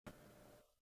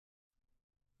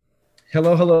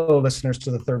Hello, hello, listeners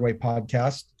to the Third Way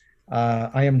podcast.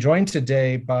 I am joined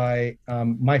today by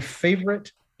my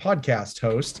favorite podcast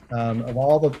host of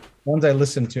all the ones I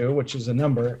listen to, which is a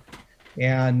number.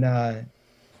 And I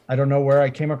don't know where I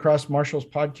came across Marshall's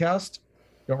podcast.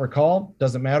 Don't recall.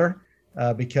 Doesn't matter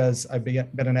because I've been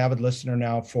an avid listener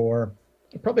now for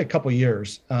probably a couple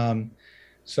years.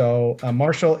 Marshall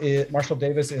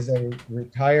Davis is a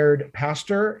retired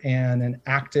pastor and an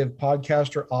active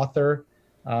podcaster, author.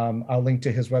 I'll link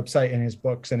to his website and his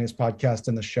books and his podcast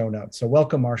in the show notes. So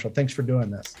welcome, Marshall. Thanks for doing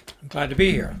this. I'm glad to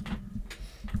be here.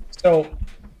 So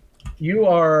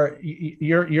you're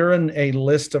in a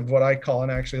list of what I call,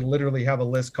 and I actually literally have a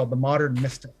list called the modern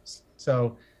mystics.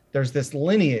 So there's this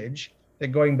lineage that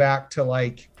going back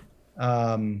to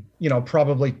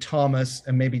probably Thomas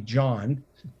and maybe John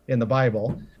in the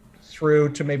Bible,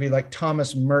 through to maybe like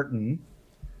Thomas Merton,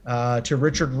 to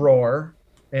Richard Rohr,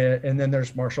 and then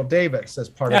there's Marshall Davis as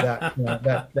part of that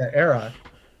that era.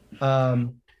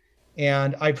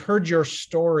 And I've heard your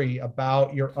story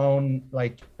about your own,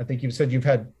 like I think you said you've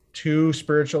had two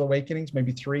spiritual awakenings,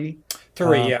 maybe three.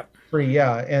 Yeah. Three,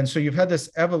 yeah. And so you've had this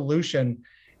evolution,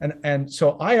 and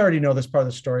so I already know this part of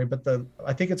the story, but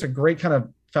I think it's a great kind of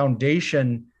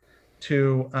foundation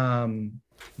to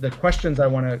the questions I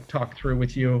want to talk through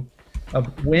with you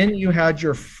of when you had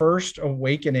your first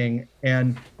awakening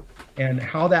and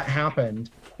how that happened,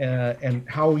 and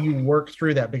how you worked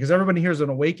through that, because everybody hears an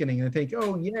awakening and they think,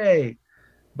 oh, yay,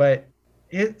 but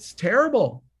it's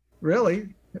terrible, really.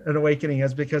 An awakening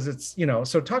is, because it's,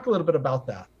 so talk a little bit about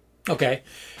that. Okay.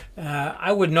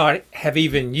 I would not have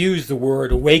even used the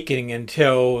word awakening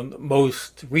until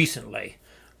most recently,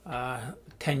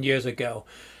 10 years ago.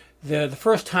 The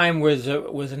first time was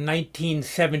in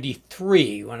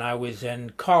 1973 when I was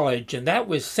in college, and that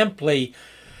was simply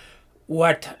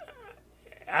what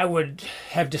I would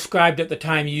have described at the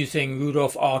time using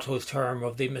Rudolf Otto's term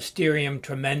of the Mysterium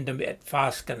Tremendum et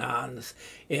Fascinans.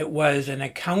 It was an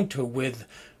encounter with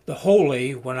the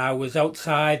holy when I was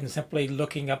outside and simply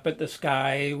looking up at the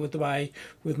sky with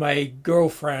my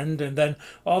girlfriend, and then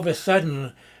all of a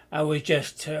sudden I was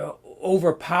just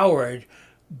overpowered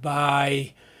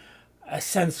by a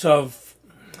sense of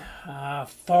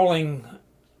falling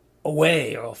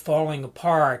away or falling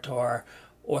apart or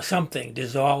something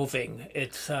dissolving.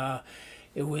 It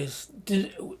was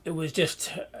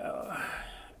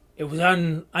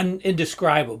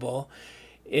indescribable.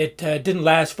 It didn't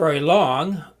last very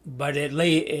long, but it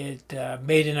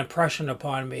made an impression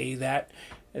upon me that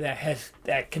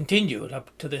continued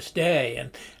up to this day.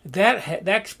 And that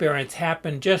experience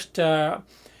happened just a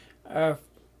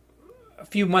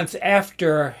few months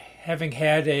after having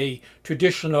had a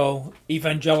traditional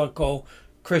evangelical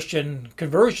Christian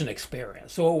conversion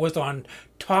experience. So it was on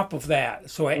top of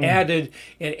that. So it added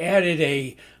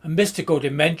a mystical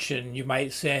dimension, you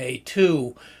might say,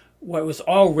 to what was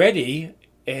already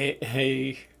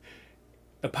a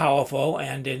powerful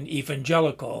and an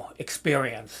evangelical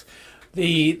experience.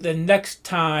 The next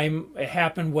time it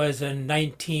happened was in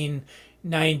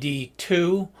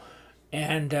 1992.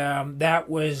 And that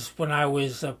was when I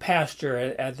was a pastor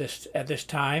at this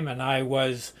time, and I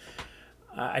was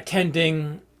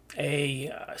attending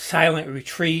a silent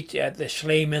retreat at the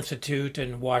Schleim Institute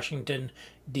in Washington,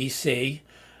 D.C.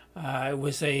 It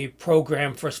was a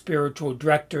program for spiritual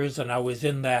directors, and I was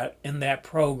in that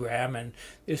program. And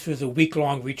this was a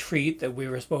week-long retreat that we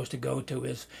were supposed to go to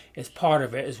as part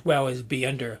of it, as well as be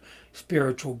in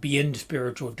spiritual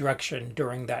direction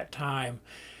during that time.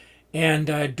 And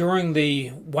during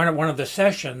one of the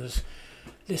sessions,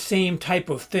 the same type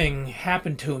of thing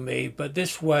happened to me, but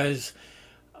this was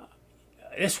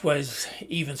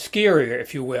even scarier,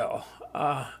 if you will.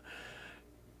 The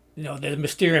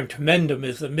Mysterium Tremendum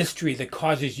is the mystery that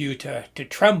causes you to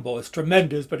tremble. It's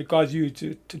tremendous, but it causes you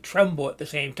to tremble at the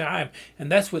same time.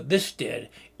 And that's what this did.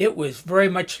 It was very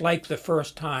much like the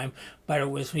first time, but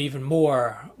it was even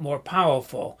more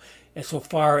powerful,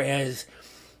 insofar as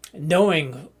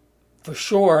knowing for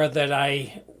sure that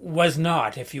I was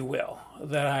not, if you will,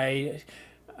 that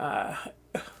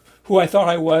who I thought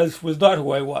I was not who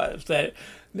I was, that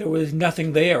there was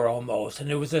nothing there almost. And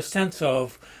there was a sense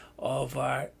of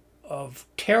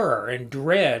terror and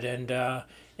dread and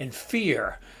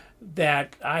fear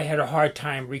that I had a hard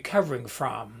time recovering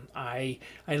from. I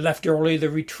left early the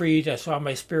retreat. I saw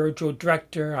my spiritual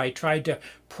director. I tried to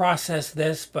process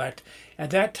this, but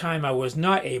at that time I was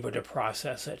not able to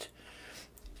process it.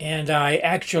 And I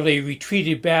actually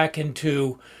retreated back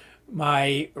into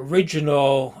my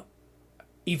original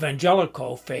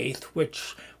evangelical faith,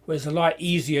 which was a lot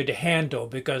easier to handle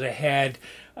because it had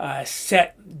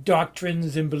set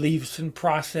doctrines and beliefs and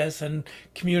process and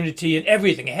community and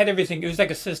everything. It had everything. It was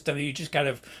like a system that you just kind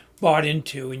of bought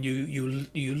into, and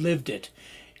you lived it,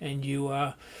 and you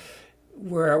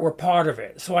were part of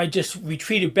it. So I just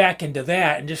retreated back into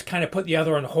that and just kind of put the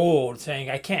other on hold, saying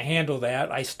I can't handle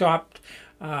that. I stopped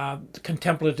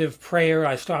contemplative prayer.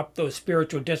 I stopped those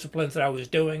spiritual disciplines that I was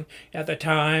doing at the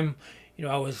time.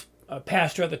 I was a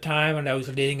pastor at the time, and I was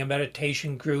leading a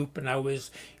meditation group, and I was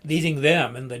leading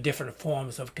them in the different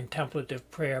forms of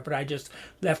contemplative prayer. But I just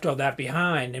left all that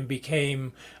behind and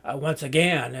became, once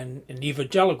again, an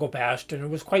evangelical pastor,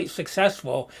 and was quite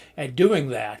successful at doing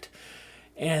that.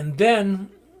 And then,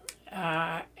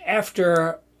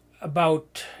 after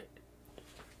about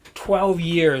 12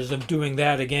 years of doing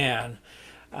that again,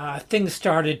 things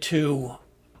started to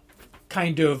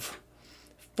kind of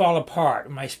fall apart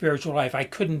in my spiritual life. I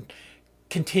couldn't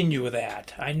continue with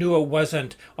that. I knew it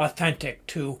wasn't authentic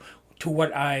to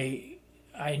what I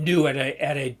knew at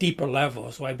a deeper level.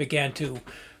 So I began to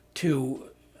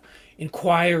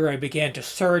inquire. I began to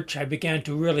search. I began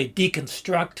to really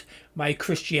deconstruct my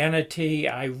Christianity.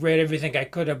 I read everything I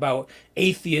could about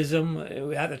atheism.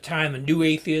 At the time, the new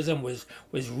atheism was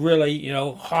really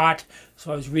hot.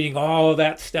 So I was reading all of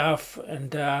that stuff,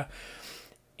 and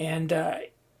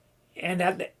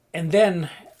then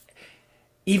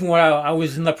even while I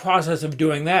was in the process of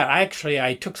doing that, I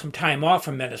took some time off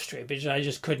from ministry because I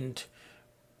just couldn't.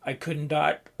 I could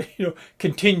not,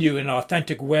 continue in an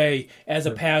authentic way as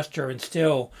a pastor and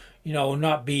still,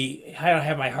 not be. I don't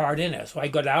have my heart in it. So I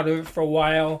got out of it for a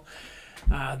while.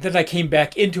 Then I came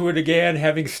back into it again,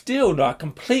 having still not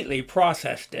completely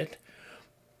processed it,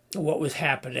 what was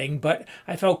happening. But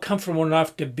I felt comfortable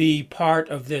enough to be part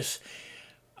of this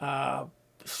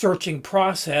searching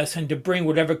process and to bring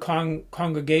whatever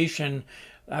congregation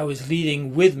I was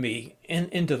leading with me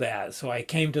into that. So I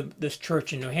came to this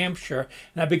church in New Hampshire,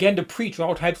 and I began to preach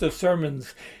all types of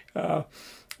sermons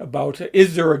about,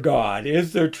 is there a God?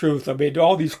 Is there truth? I mean,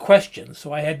 all these questions.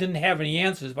 So I didn't have any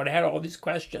answers, but I had all these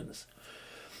questions.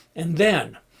 And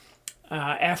then,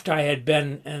 after I had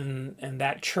been in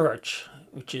that church,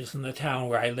 which is in the town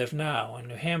where I live now in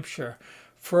New Hampshire,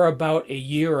 for about a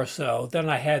year or so, then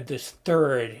I had this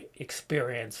third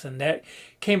experience, and that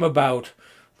came about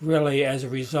really as a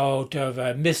result of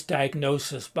a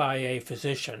misdiagnosis by a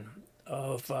physician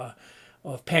of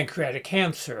pancreatic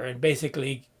cancer, and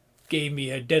basically gave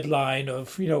me a deadline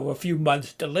of a few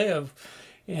months to live,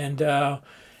 and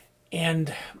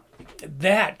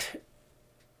that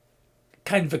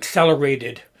kind of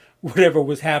accelerated whatever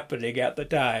was happening at the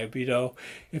time.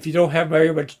 If you don't have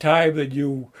very much time,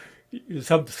 then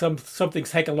something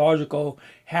psychological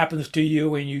happens to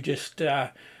you, and you just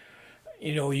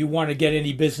you want to get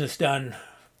any business done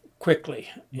quickly.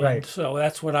 Right. And so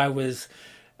that's what I was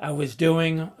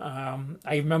doing. I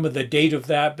remember the date of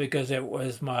that because it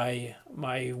was my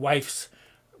wife's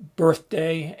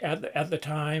birthday at the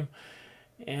time,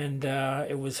 and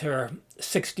it was her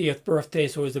 60th birthday,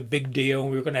 so it was a big deal.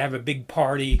 We were going to have a big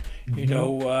party,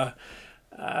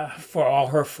 for all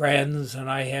her friends, and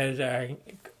I had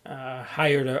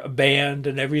hired a band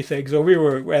and everything. So we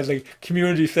were at the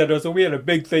community center, so we had a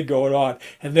big thing going on.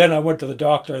 And then I went to the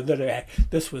doctor, and then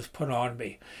this was put on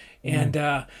me. And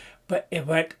but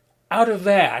out of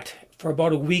that, for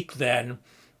about a week then,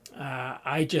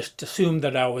 I just assumed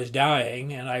that I was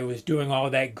dying, and I was doing all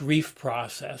that grief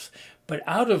process. But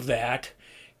out of that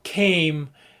came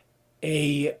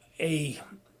a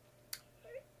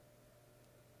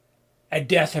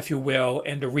death, if you will,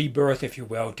 and a rebirth, if you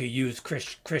will, to use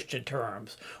Christian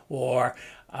terms. Or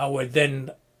I would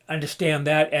then understand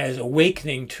that as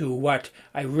awakening to what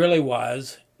I really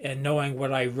was and knowing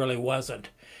what I really wasn't,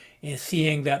 and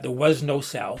seeing that there was no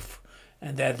self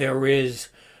and that there is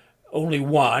only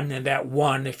one, and that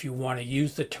one, if you want to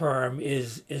use the term,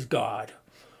 is God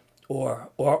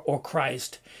or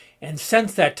Christ. And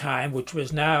since that time, which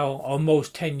was now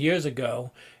almost 10 years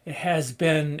ago, it has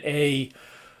been a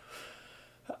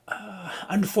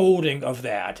unfolding of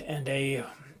that, and a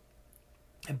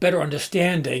better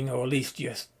understanding, or at least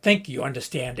you think you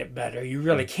understand it better. You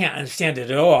really can't understand it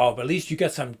at all, but at least you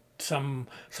get some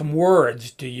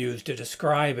words to use to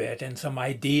describe it, and some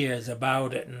ideas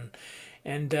about it,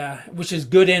 and which is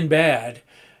good and bad.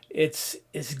 It's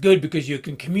good because you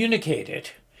can communicate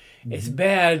it. It's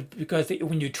bad because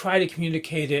when you try to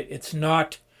communicate it, it's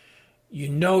not.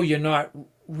 You're not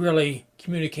really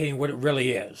communicating what it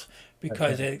really is,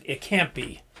 because it can't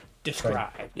be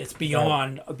described. Right. It's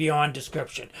beyond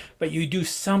description. But you do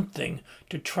something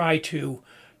to try to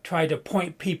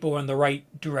point people in the right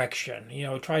direction.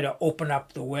 Try to open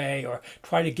up the way, or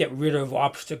try to get rid of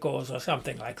obstacles or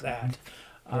something like that.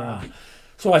 Yeah.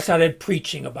 So I started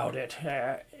preaching about it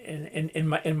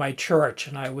in my church,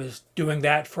 and I was doing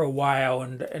that for a while,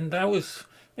 and I was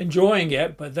enjoying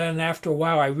it. But then after a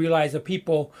while, I realized that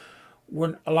people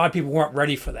weren't a lot of people weren't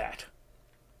ready for that.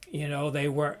 You know, they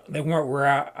weren't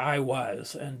where I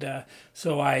was, and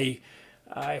so I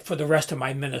for the rest of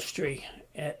my ministry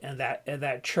at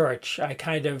that church, I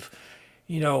kind of,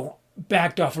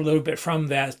 backed off a little bit from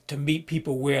that to meet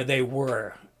people where they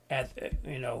were at,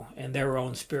 in their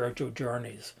own spiritual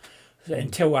journeys. Mm.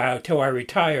 Until I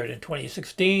retired in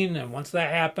 2016, and once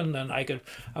that happened, then I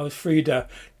was free to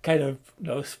kind of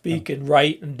Yeah. speak and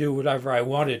write and do whatever I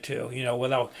wanted to,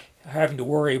 without having to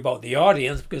worry about the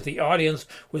audience, because the audience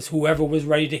was whoever was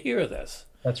ready to hear this.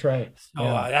 That's right. So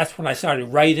Yeah. that's when I started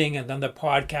writing, and then the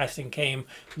podcasting came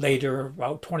later,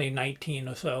 about 2019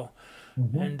 or so,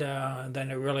 Hmm. and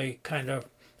then it really kind of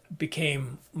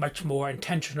became much more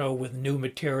intentional with new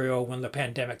material when the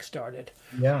pandemic started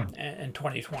Yeah. in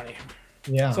 2020.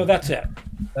 Yeah. So that's it.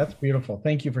 That's beautiful.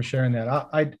 Thank you for sharing that.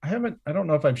 I haven't, I don't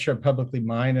know if I've shared publicly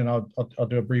mine, and I'll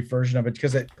do a brief version of it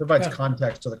because it provides Yeah.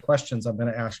 context to the questions I'm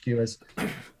going to ask you. So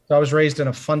I was raised in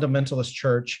a fundamentalist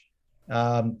church.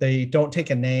 They don't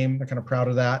take a name. They're kind of proud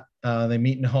of that. They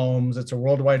meet in homes. It's a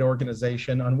worldwide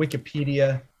organization. On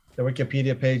Wikipedia, the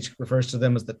Wikipedia page refers to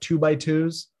them as the two by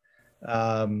twos.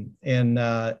 But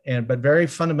very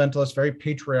fundamentalist, very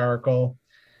patriarchal.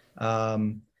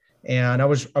 Um, and I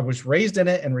was raised in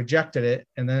it and rejected it,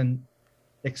 and then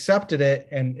accepted it,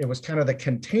 and it was kind of the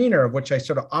container of which I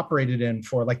sort of operated in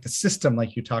for like the system,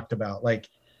 like you talked about, like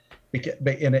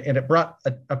and it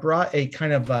brought a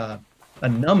kind of a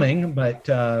numbing but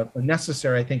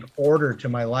necessary, I think, order to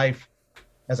my life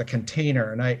as a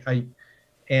container.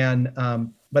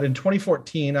 But in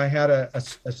 2014, I had a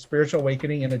spiritual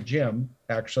awakening in a gym,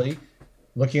 actually,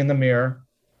 looking in the mirror,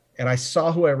 and I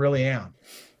saw who I really am.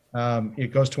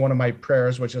 It goes to one of my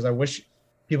prayers, which is I wish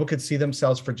people could see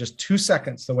themselves for just 2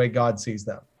 seconds the way God sees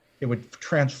them. It would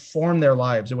transform their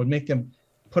lives. It would make them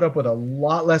put up with a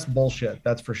lot less bullshit,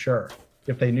 that's for sure,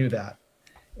 if they knew that.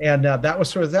 And that was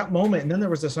sort of that moment. And then there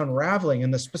was this unraveling.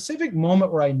 And the specific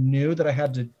moment where I knew that I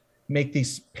had to make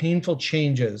these painful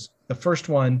changes, the first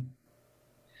one,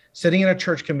 sitting in a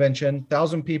church convention,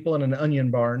 1,000 people in an onion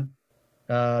barn,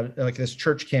 like this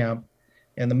church camp.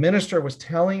 And the minister was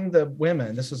telling the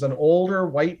women, this is an older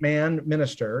white man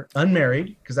minister,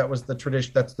 unmarried, because that was the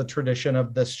tradition. That's the tradition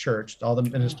of this church. All the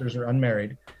ministers are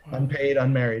unmarried, unpaid,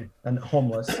 unmarried, and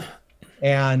homeless.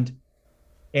 And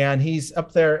he's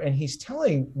up there and he's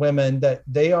telling women that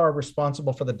they are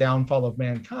responsible for the downfall of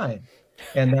mankind.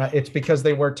 And that it's because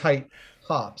they wear tight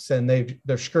tops and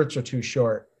their skirts are too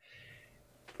short.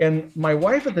 And my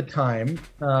wife at the time,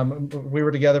 we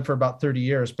were together for about 30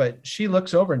 years, but she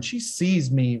looks over and she sees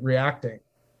me reacting.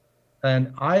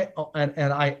 And I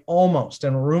almost,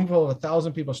 in a room full of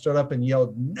 1,000 people, stood up and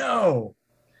yelled, "No!"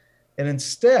 And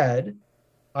instead,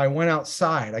 I went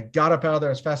outside. I got up out of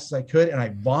there as fast as I could, and I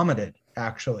vomited,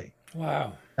 actually.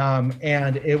 Wow.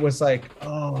 And it was like,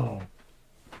 oh,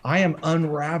 I am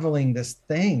unraveling this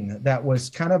thing that was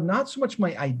kind of not so much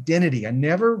my identity. I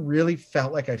never really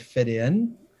felt like I fit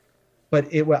in, but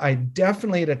I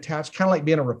definitely had attached, kind of like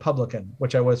being a Republican,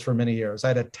 which I was for many years.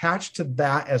 I'd attached to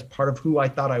that as part of who I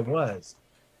thought I was.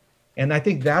 And I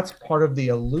think that's part of the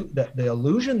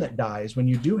illusion that dies when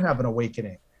you do have an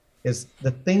awakening, is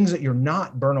the things that you're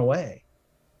not burn away.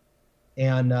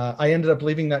 And I ended up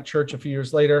leaving that church a few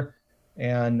years later,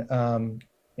 and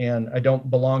I don't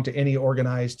belong to any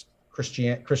organized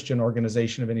Christian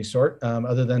organization of any sort,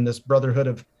 other than this brotherhood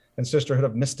of and sisterhood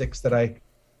of mystics that I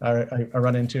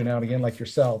run into now and again, like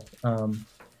yourself.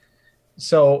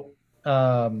 So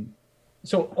along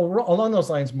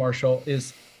those lines, Marshall,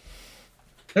 there's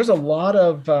a lot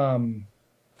of,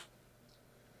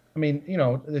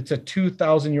 it's a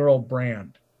 2,000-year-old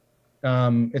brand.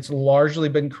 It's largely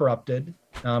been corrupted.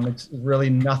 It's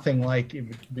really nothing like, it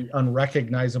would be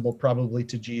unrecognizable probably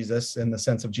to Jesus in the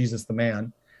sense of Jesus the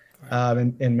man.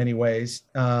 In many ways.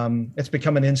 It's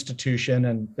become an institution,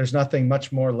 and there's nothing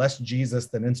much more less Jesus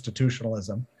than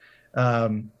institutionalism.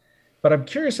 But I'm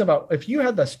curious about, if you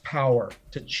had this power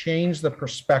to change the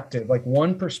perspective, like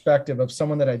one perspective of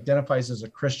someone that identifies as a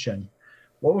Christian,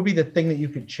 what would be the thing that you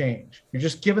could change? You're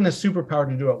just given the superpower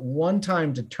to do it one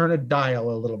time, to turn a dial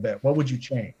a little bit. What would you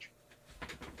change?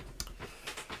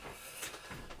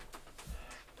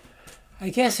 I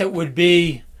guess it would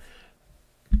be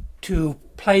to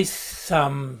place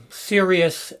some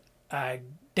serious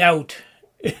doubt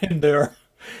in their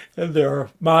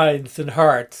minds and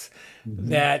hearts,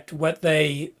 that what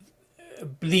they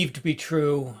believe to be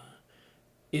true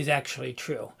is actually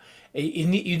true. You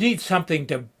need something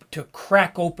to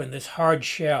crack open this hard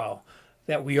shell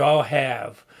that we all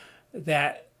have,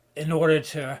 that in order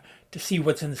to see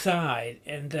what's inside.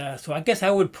 And so I guess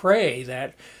I would pray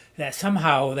that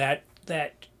somehow that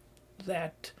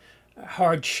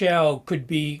hard shell could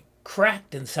be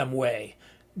cracked in some way,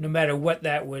 no matter what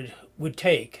that would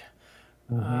take.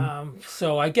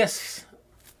 So I guess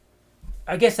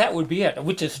that would be it,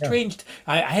 which is Yeah. strange.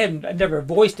 I never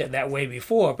voiced it that way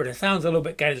before, but it sounds a little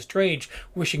bit kind of strange,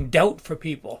 wishing doubt for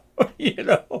people, you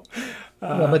know.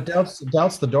 Well, but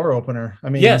doubt's the door opener. I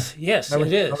mean, Yes, yes, I was,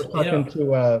 it is. I was talking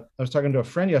to I was talking to a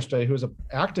friend yesterday who is an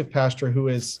active pastor who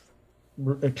is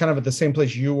kind of at the same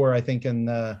place you were, I think, in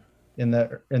the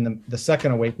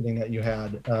second awakening that you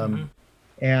had.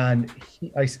 And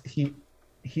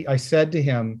I said to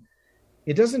him,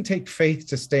 it doesn't take faith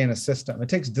to stay in a system. It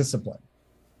takes discipline.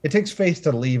 It takes faith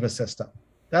to leave a system.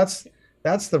 That's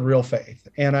the real faith.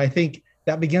 And I think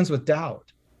that begins with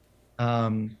doubt.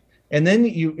 And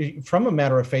then from a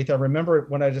matter of faith, I remember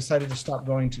when I decided to stop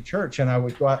going to church, and I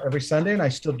would go out every Sunday, and I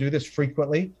still do this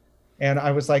frequently. And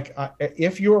I was like,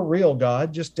 if you're real,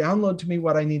 God, just download to me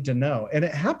what I need to know. And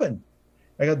it happened.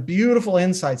 I got beautiful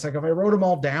insights. Like if I wrote them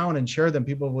all down and shared them,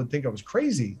 people would think I was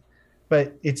crazy.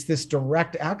 But it's this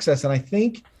direct access. And I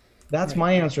think that's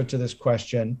my answer to this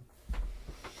question,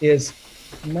 is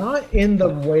not in the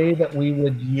way that we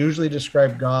would usually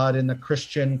describe God in the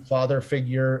Christian father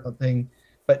figure thing.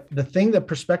 But the thing, the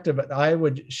perspective that I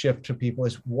would shift to people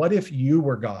is, what if you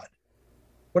were God?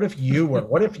 What if you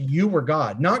were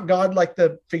God? Not God like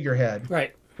the figurehead,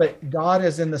 Right. but God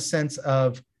is in the sense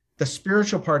of the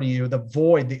spiritual part of you, the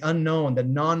void, the unknown, the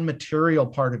non-material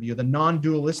part of you, the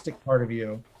non-dualistic part of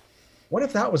you. What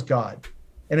if that was God?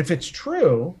 And if it's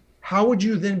true, how would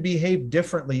you then behave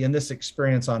differently in this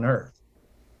experience on earth?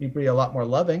 You'd be a lot more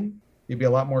loving. You'd be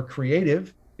a lot more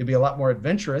creative. You'd be a lot more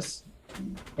adventurous.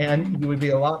 And you would be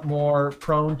a lot more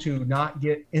prone to not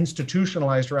get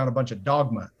institutionalized around a bunch of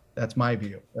dogma. That's my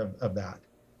view of that.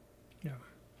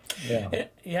 Yeah.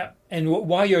 Yeah. And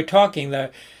while you're talking,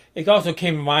 it also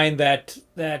came to mind that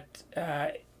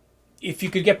if you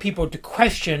could get people to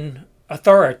question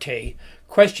authority,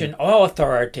 question all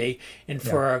authority, and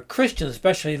for Christians,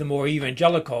 especially the more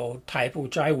evangelical type,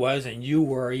 which I was, and you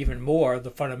were even more,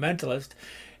 the fundamentalist,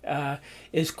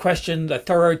 is question the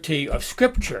authority of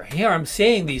Scripture. Here I'm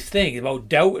saying these things about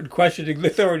doubt and questioning the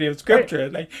authority of Scripture,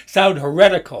 and they sound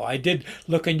heretical. I did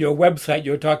look on your website.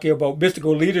 You were talking about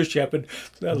mystical leadership, and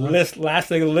the last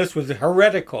thing on the list was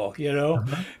heretical.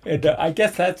 And I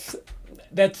guess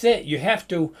that's it. You have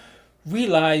to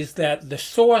realize that the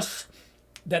source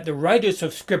that the writers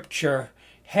of Scripture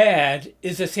had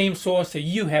is the same source that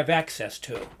you have access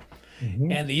to,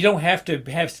 and you don't have to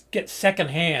get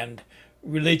secondhand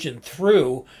religion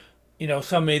through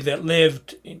somebody that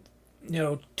lived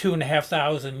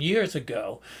 2,500 years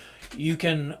ago. You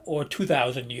can, or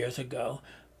 2,000 years ago,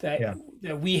 that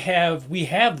we have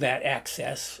that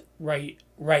access right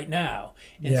now.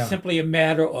 It's simply a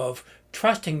matter of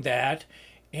trusting that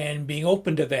and being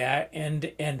open to that,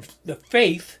 and the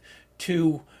faith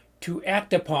to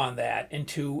act upon that and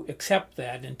to accept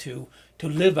that and to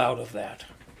live out of that.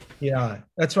 Yeah,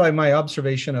 that's why my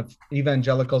observation of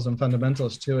evangelicals and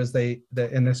fundamentalists too is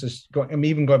and this is going, I'm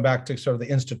even going back to sort of the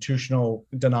institutional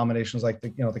denominations like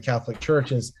the Catholic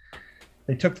Church, is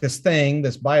they took this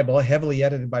Bible, heavily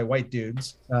edited by white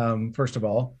dudes, first of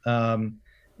all,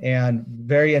 and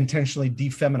very intentionally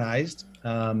defeminized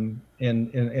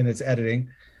in its editing,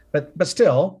 but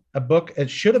still a book.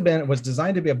 It was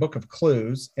designed to be a book of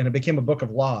clues, and it became a book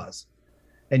of laws.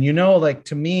 And like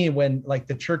to me, when like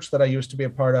the church that I used to be a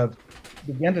part of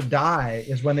began to die,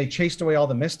 is when they chased away all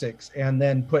the mystics and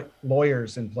then put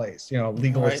lawyers in place,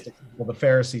 legalistic people, the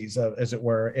Pharisees, as it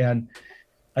were. And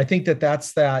I think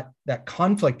that's that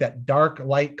conflict, that dark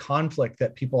light conflict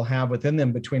that people have within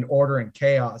them between order and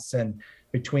chaos, and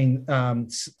between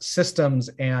systems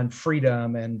and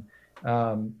freedom. And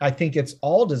I think it's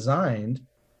all designed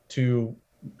to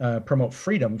promote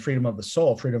freedom of the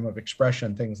soul, freedom of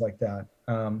expression, things like that.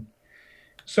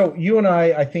 So you and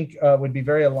I think, would be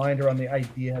very aligned around the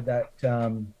idea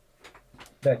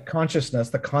that consciousness,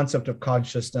 the concept of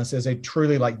consciousness, is a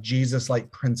truly like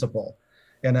Jesus-like principle.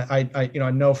 And I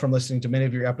know from listening to many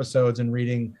of your episodes and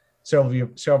reading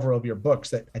several of your books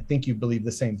that I think you believe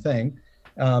the same thing.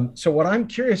 So what I'm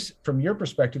curious from your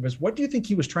perspective is, what do you think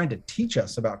he was trying to teach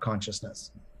us about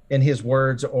consciousness in his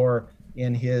words or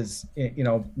in his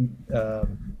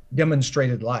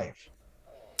demonstrated life?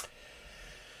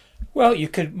 Well, you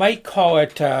might call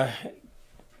it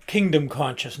kingdom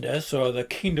consciousness, or the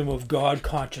kingdom of God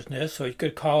consciousness, or you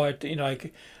could call it,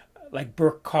 like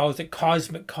Burke calls it,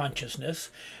 cosmic consciousness.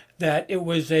 that it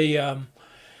was a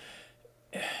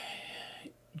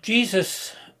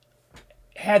Jesus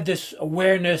had this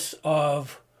awareness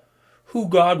of who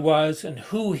God was and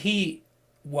who he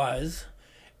was,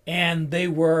 and they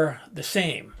were the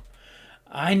same.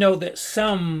 I know that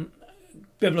some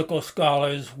biblical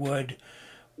scholars in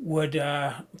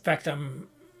fact, I'm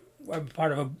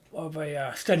part of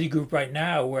a study group right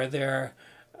now where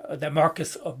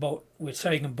we're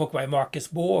studying a book by Marcus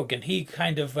Borg, and he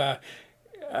kind of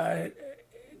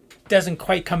doesn't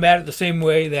quite come at it the same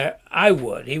way that I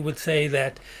would. He would say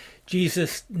that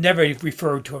Jesus never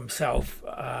referred to himself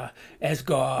as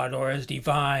God or as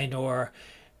divine or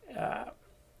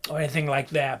anything like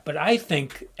that. But I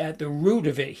think at the root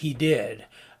of it, he did.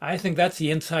 I think that's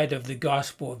the inside of the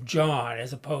Gospel of John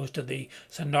as opposed to the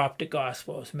Synoptic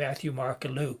Gospels, Matthew, Mark,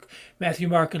 and Luke. Matthew,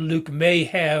 Mark, and Luke may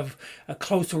have a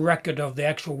closer record of the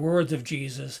actual words of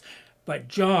Jesus, but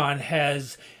John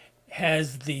has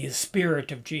the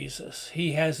spirit of Jesus.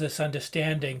 He has this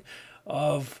understanding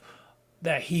of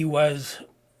that he was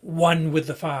one with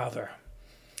the Father.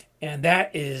 And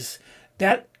that is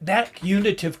that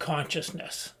unitive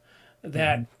consciousness,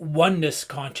 that oneness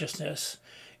consciousness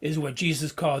is what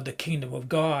Jesus called the kingdom of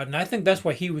God. And I think that's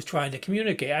what he was trying to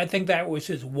communicate. I think that was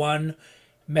his one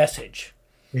message.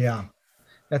 Yeah,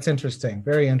 that's interesting.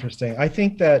 Very interesting. I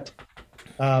think that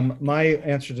my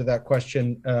answer to that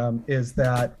question is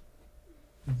that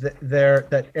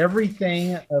that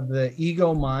everything of the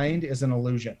ego mind is an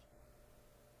illusion.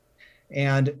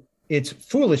 And it's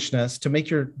foolishness to make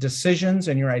your decisions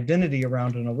and your identity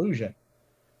around an illusion.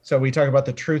 So we talk about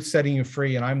the truth setting you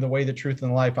free, and I'm the way, the truth,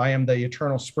 and the life. I am the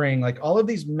eternal spring. Like all of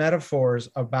these metaphors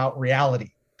about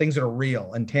reality, things that are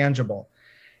real and tangible.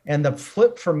 And the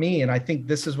flip for me, and I think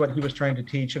this is what he was trying to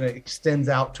teach, and it extends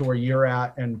out to where you're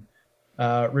at, and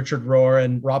Richard Rohr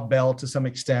and Rob Bell to some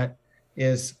extent,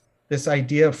 is this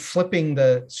idea of flipping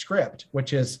the script,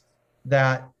 which is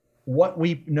that what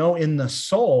we know in the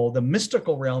soul, the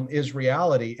mystical realm, is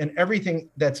reality, and everything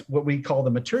that's what we call the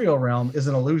material realm is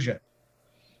an illusion.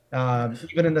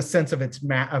 Even in the sense of its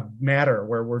matter,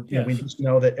 where we just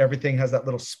know that everything has that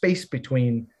little space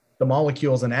between the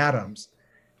molecules and atoms.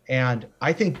 And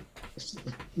I think,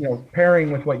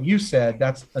 pairing with what you said,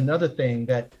 that's another thing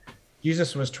that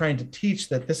Jesus was trying to teach,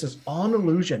 that this is all an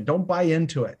illusion. Don't buy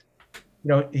into it.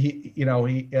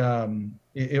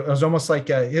 It was almost like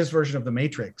his version of the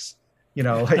Matrix,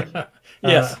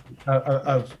 yes,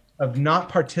 of not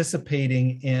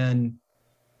participating in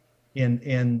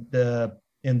the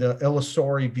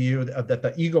illusory view that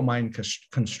the ego mind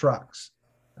constructs.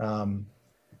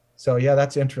 So yeah,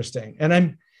 that's interesting.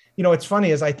 And it's funny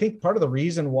is I think part of the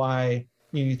reason why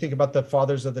you think about the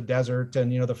fathers of the desert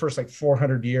and the first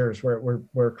 400 years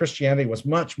where Christianity was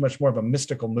much, much more of a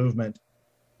mystical movement,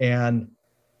 and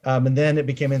then it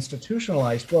became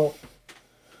institutionalized. Well,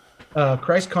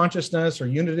 Christ consciousness or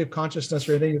unity of consciousness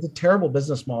or anything is a terrible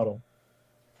business model,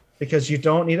 because you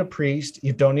don't need a priest,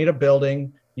 you don't need a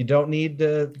building, you don't need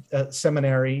a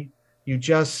seminary. You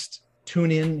just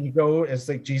tune in. You go, as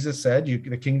like Jesus said,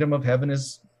 the kingdom of heaven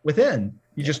is within.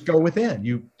 You just go within.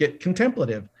 You get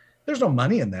contemplative. There's no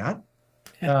money in that.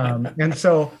 And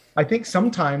so I think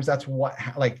sometimes that's what,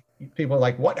 people are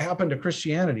like, what happened to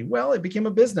Christianity? Well, it became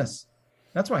a business.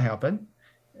 That's what happened.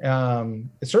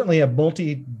 It's certainly a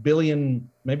multi-billion,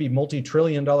 maybe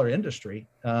multi-trillion-dollar industry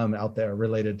out there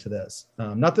related to this.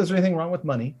 Not that there's anything wrong with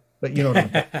money, but you know what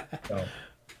I'm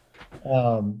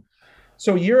saying.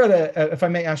 So you're at if I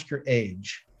may ask your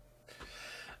age.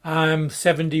 I'm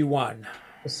 71.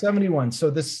 71. So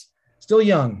this still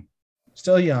young.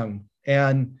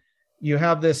 And you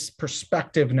have this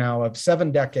perspective now of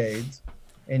 7 decades,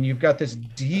 and you've got this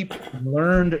deep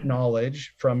learned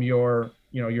knowledge from your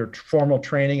formal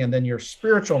training, and then your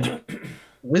spiritual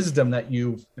wisdom that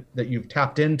you've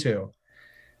tapped into.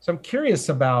 So I'm curious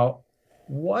about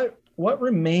what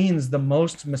remains the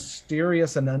most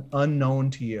mysterious and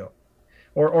unknown to you,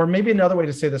 or maybe another way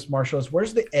to say this, Marshall, is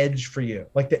where's the edge for you,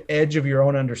 like the edge of your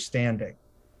own understanding,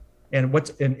 and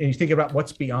and you think about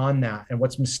what's beyond that and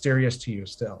what's mysterious to you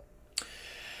still.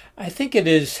 I think it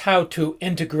is how to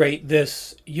integrate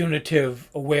this unitive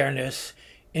awareness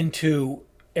into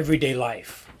everyday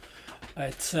life.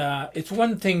 It's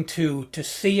one thing to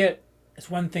see it. It's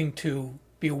one thing to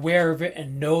be aware of it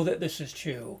and know that this is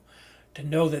true, to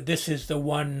know that this is the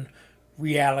one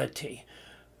reality.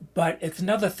 But it's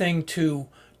another thing to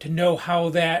know how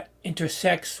that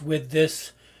intersects with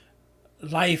this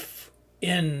life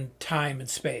in time and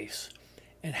space,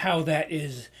 and how that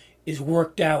is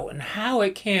worked out, and how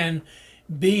it can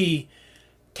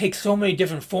take so many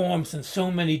different forms and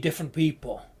so many different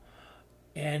people.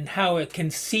 and how it can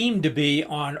seem to be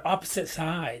on opposite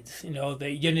sides,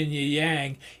 the yin and the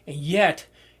yang, and yet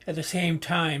at the same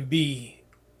time be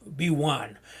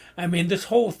one. I mean, this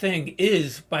whole thing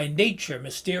is by nature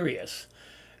mysterious.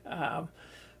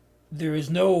 There is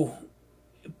no,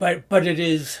 but it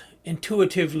is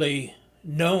intuitively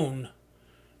known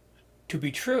to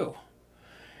be true.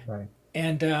 Right.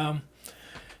 And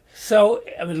so,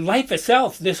 I mean, life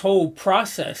itself, this whole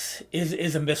process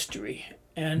is a mystery,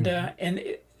 and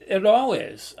it all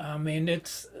is. I mean,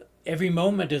 it's every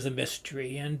moment is a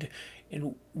mystery, and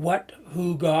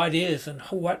who God is and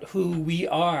who we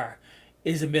are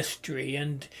is a mystery,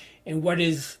 and what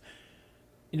is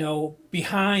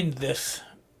behind this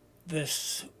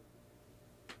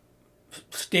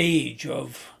stage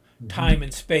of Mhm. time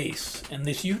and space and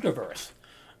this universe.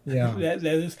 Yeah. That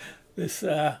there's this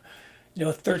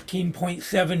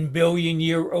 13.7 billion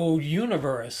year old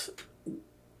universe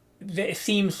that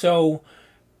seems so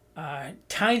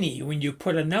tiny when you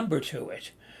put a number to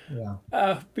it, Yeah.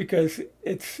 because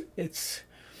it's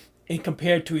in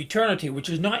compared to eternity, which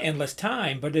is not endless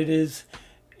time, but it is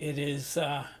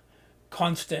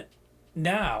constant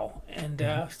now, and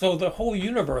Mhm. so the whole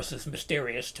universe is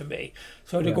mysterious to me.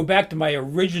 So to Yeah. go back to my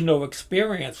original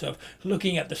experience of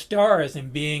looking at the stars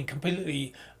and being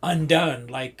completely undone,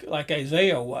 like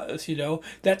Isaiah was,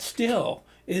 that still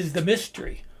is the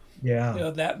mystery.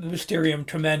 Yeah. That mysterium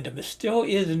tremendum, it still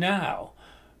is now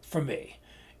for me,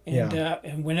 and Yeah.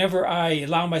 and whenever I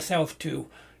allow myself to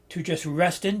just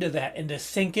rest into that and to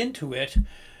sink into it,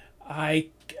 I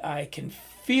I can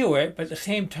feel it, but at the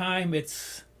same time,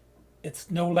 it's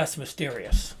no less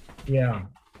mysterious. Yeah.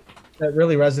 That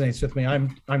really resonates with me.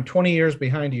 I'm 20 years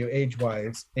behind you age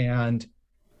wise, and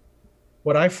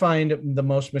what I find the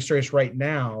most mysterious right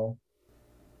now,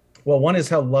 well, one is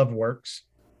how love works.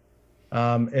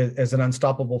 As an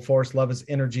unstoppable force, love is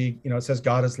energy. It says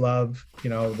God is love.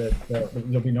 That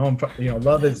you'll be known for.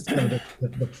 Love is kind of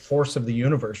the force of the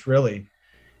universe, really,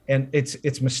 and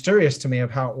it's mysterious to me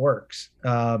of how it works,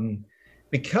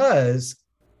 because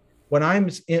when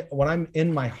I'm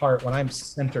in my heart, when I'm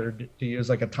centered, to use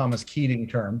like a Thomas Keating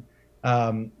term,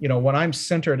 when I'm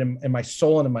centered in my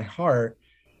soul and in my heart,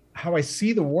 how I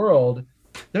see the world,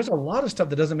 there's a lot of stuff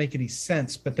that doesn't make any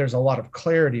sense, but there's a lot of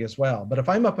clarity as well. But if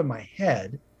I'm up in my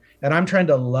head and I'm trying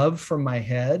to love from my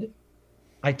head,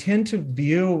 I tend to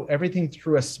view everything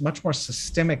through a much more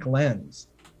systemic lens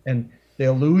and the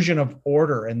illusion of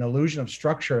order and the illusion of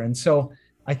structure. And so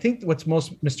I think what's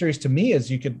most mysterious to me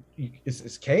is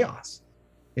is chaos,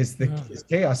 is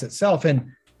chaos itself.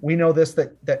 And we know this,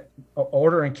 that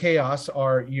order and chaos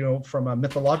are, from a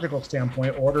mythological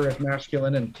standpoint, order is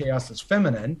masculine and chaos is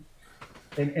feminine.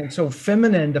 And so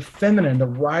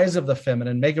the rise of the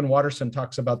feminine, Megan Watterson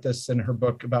talks about this in her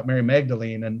book about Mary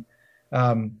Magdalene, and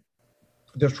um,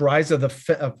 this rise of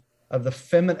of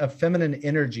feminine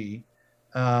energy,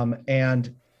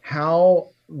 and how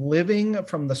living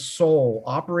from the soul,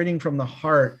 operating from the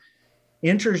heart,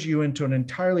 enters you into an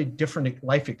entirely different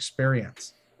life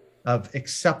experience of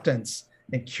acceptance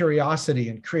and curiosity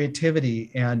and creativity.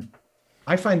 And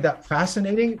I find that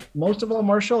fascinating, most of all,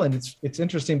 Marshall. And it's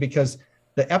interesting because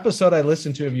the episode I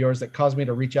listened to of yours that caused me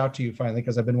to reach out to you finally,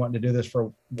 because I've been wanting to do this for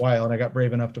a while and I got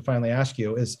brave enough to finally ask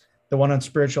you, is the one on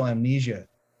spiritual amnesia.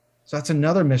 So that's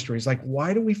another mystery. It's like,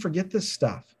 why do we forget this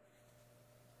stuff?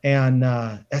 And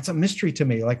that's a mystery to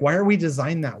me. Like, why are we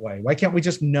designed that way? Why can't we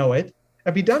just know it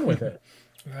and be done with it?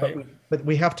 But Right.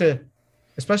 we have to,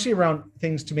 especially around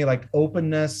things to me like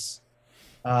openness,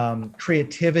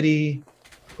 creativity,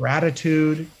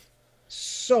 gratitude.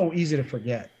 So easy to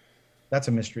forget. That's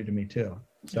a mystery to me too.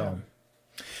 Yeah. So,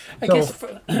 I so guess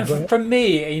yeah, go ahead. for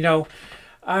me,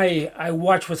 I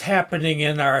watch what's happening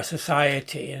in our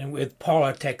society and with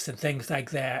politics and things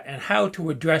like that, and how to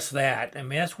address that. I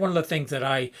mean, that's one of the things that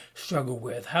I struggle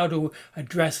with. How to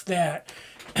address that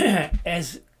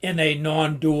as in a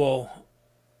non-dual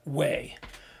way.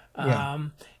 Yeah,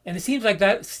 And it seems like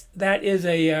that is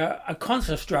a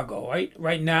constant struggle, right?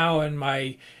 Right now in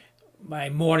my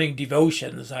morning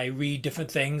devotions, I read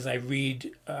different things. I'm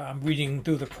reading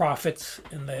through the prophets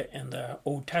in the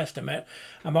Old Testament.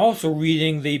 I'm also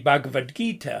reading the Bhagavad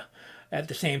Gita at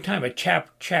the same time, a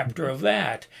chapter of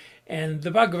that. And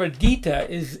the Bhagavad Gita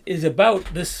is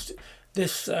about this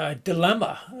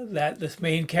dilemma that this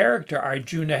main character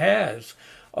Arjuna has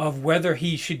of whether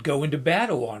he should go into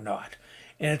battle or not.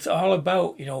 And it's all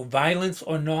about violence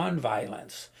or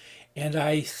non-violence. And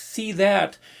I see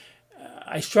that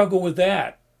I struggle with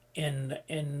that in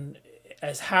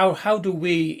as how do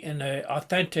we in an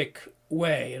authentic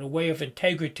way, in a way of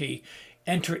integrity,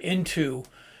 enter into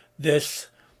this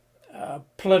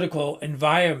political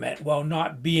environment while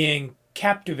not being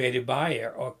captivated by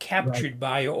it or Right. captured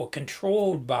by it or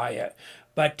controlled by it,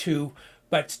 but to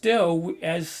but still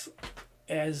as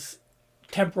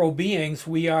temporal beings,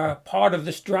 we are part of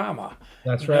this drama,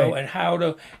 That's right. and how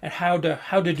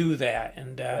to do that,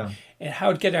 Yeah. and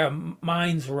how to get our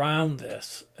minds around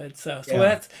this. It's so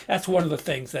Yeah. that's one of the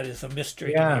things that is a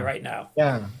mystery to me Yeah. right now.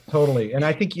 Yeah. Totally. And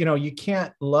I think, you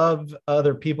can't love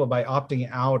other people by opting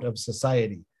out of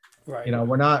society. Right.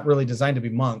 We're not really designed to be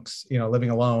monks, living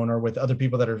alone or with other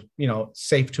people that are,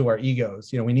 safe to our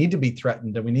egos. We need to be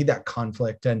threatened and we need that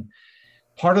conflict. And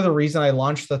part of the reason I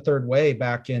launched the Third Way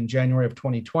back in January of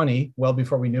 2020, well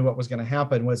before we knew what was going to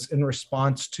happen, was in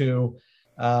response to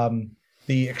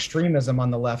the extremism on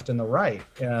the left and the right,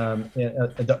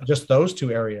 just those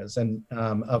two areas and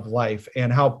of life,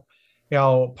 and how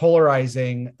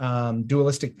polarizing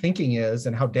dualistic thinking is,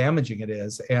 and how damaging it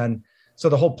is. And so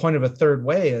the whole point of a third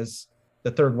way is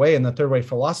the third way, and the third way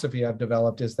philosophy I've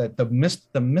developed is that the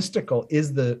mystical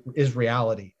is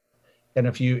reality. And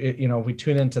if we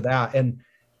tune into that, and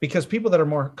because people that are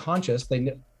more conscious,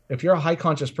 if you're a high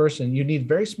conscious person, you need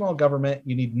very small government,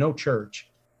 you need no church,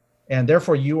 and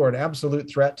therefore you are an absolute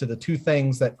threat to the two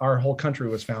things that our whole country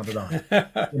was founded on.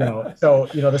 So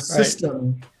the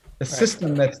system, the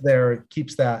system that's there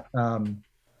keeps that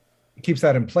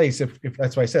in place. If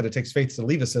that's why I said it takes faith to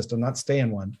leave a system, not stay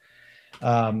in one.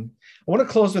 I want to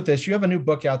close with this. You have a new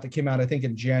book out that came out, I think,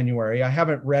 in January. I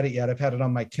haven't read it yet. I've had it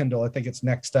on my Kindle. I think it's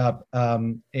next up.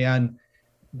 And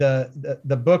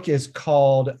the book is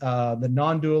called The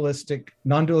Non-Dualistic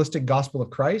Gospel of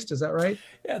Christ. Is that right?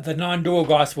 Yeah, the non-dual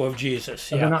gospel of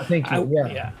Jesus. Oh, they're Yeah, not thinking. Yeah.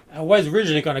 yeah. I was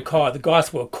originally going to call it the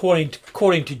gospel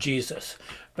according to Jesus,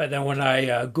 but then when I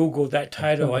Googled that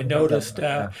title, I noticed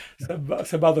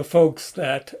some other folks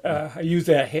that use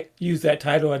that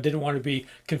title. I didn't want to be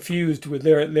confused with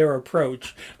their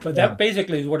approach, but Yeah. that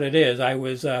basically is what it is. I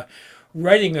was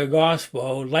writing a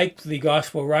gospel like the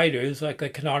gospel writers, like the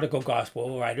canonical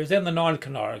gospel writers and the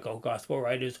non-canonical gospel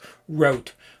writers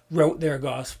wrote their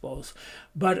gospels,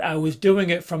 but I was doing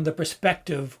it from the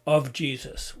perspective of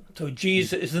Jesus. So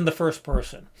Jesus is in the first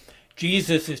person.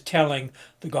 Jesus is telling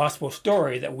the gospel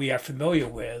story that we are familiar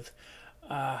with,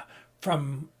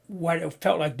 from what it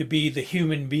felt like to be the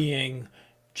human being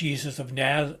Jesus of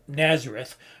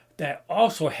Nazareth, that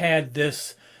also had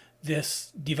this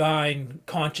divine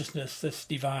consciousness, this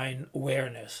divine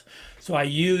awareness. So I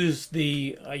use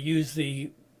the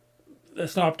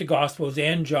Synoptic Gospels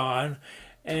and John,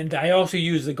 and I also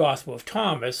use the Gospel of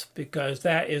Thomas because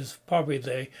that is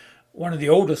probably one of the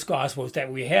oldest Gospels that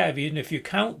we have, even if you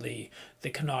count the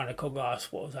canonical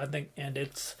Gospels. I think, and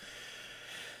it's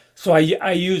so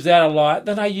I use that a lot.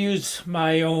 Then I use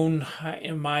my own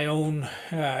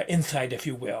insight, if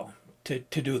you will, to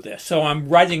do this. So I'm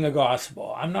writing a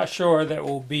gospel. I'm not sure that it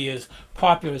will be as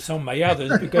popular as some of my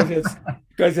others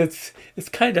because it's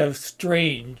kind of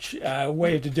strange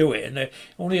way to do it, and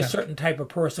only a certain type of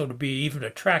person would be even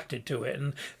attracted to it,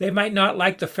 and they might not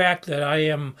like the fact that I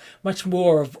am much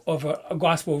more of a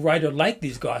gospel writer like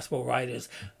these gospel writers,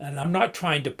 and I'm not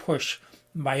trying to push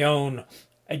my own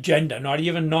agenda, not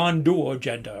even non-dual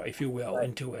agenda, if you will,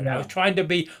 into it. I was trying to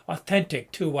be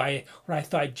authentic to what I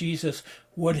thought Jesus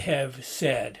would have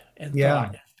said and Yeah. thought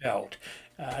and felt,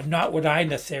 not what I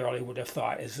necessarily would have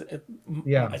thought as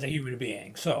Yeah. a human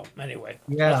being. So anyway,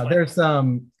 Yeah. There's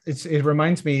it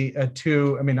reminds me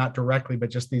too. I mean, not directly, but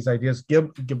just these ideas. Khalil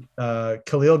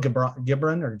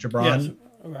Gibran or yes, Gibran.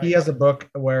 right. He has a book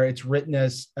where it's written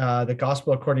as the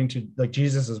gospel according to like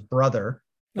Jesus's brother.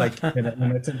 Like, and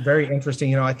it's very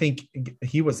interesting. I think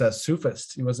he was a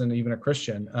Sufist. He wasn't even a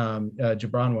Christian.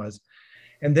 Gibran was.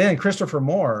 And then Christopher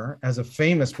Moore has a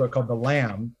famous book called The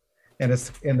Lamb, and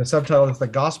the subtitle is The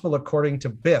Gospel According to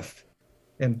Biff.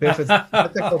 And Biff is the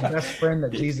mythical best friend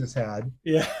that Jesus had.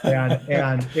 Yeah.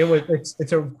 And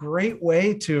it's a great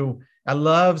way to. I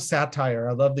love satire.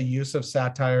 I love the use of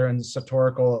satire and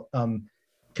satirical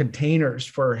containers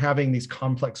for having these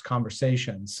complex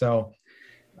conversations. So.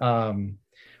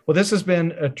 Well, this has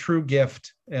been a true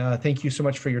gift. Thank you so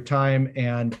much for your time.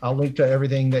 And I'll link to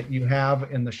everything that you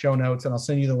have in the show notes, and I'll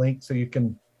send you the link so you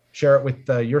can share it with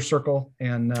your circle.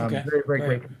 And Okay, very, very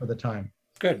great. grateful for the time.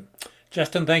 Good.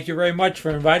 Justin, thank you very much for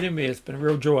inviting me. It's been a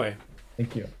real joy.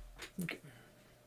 Thank you.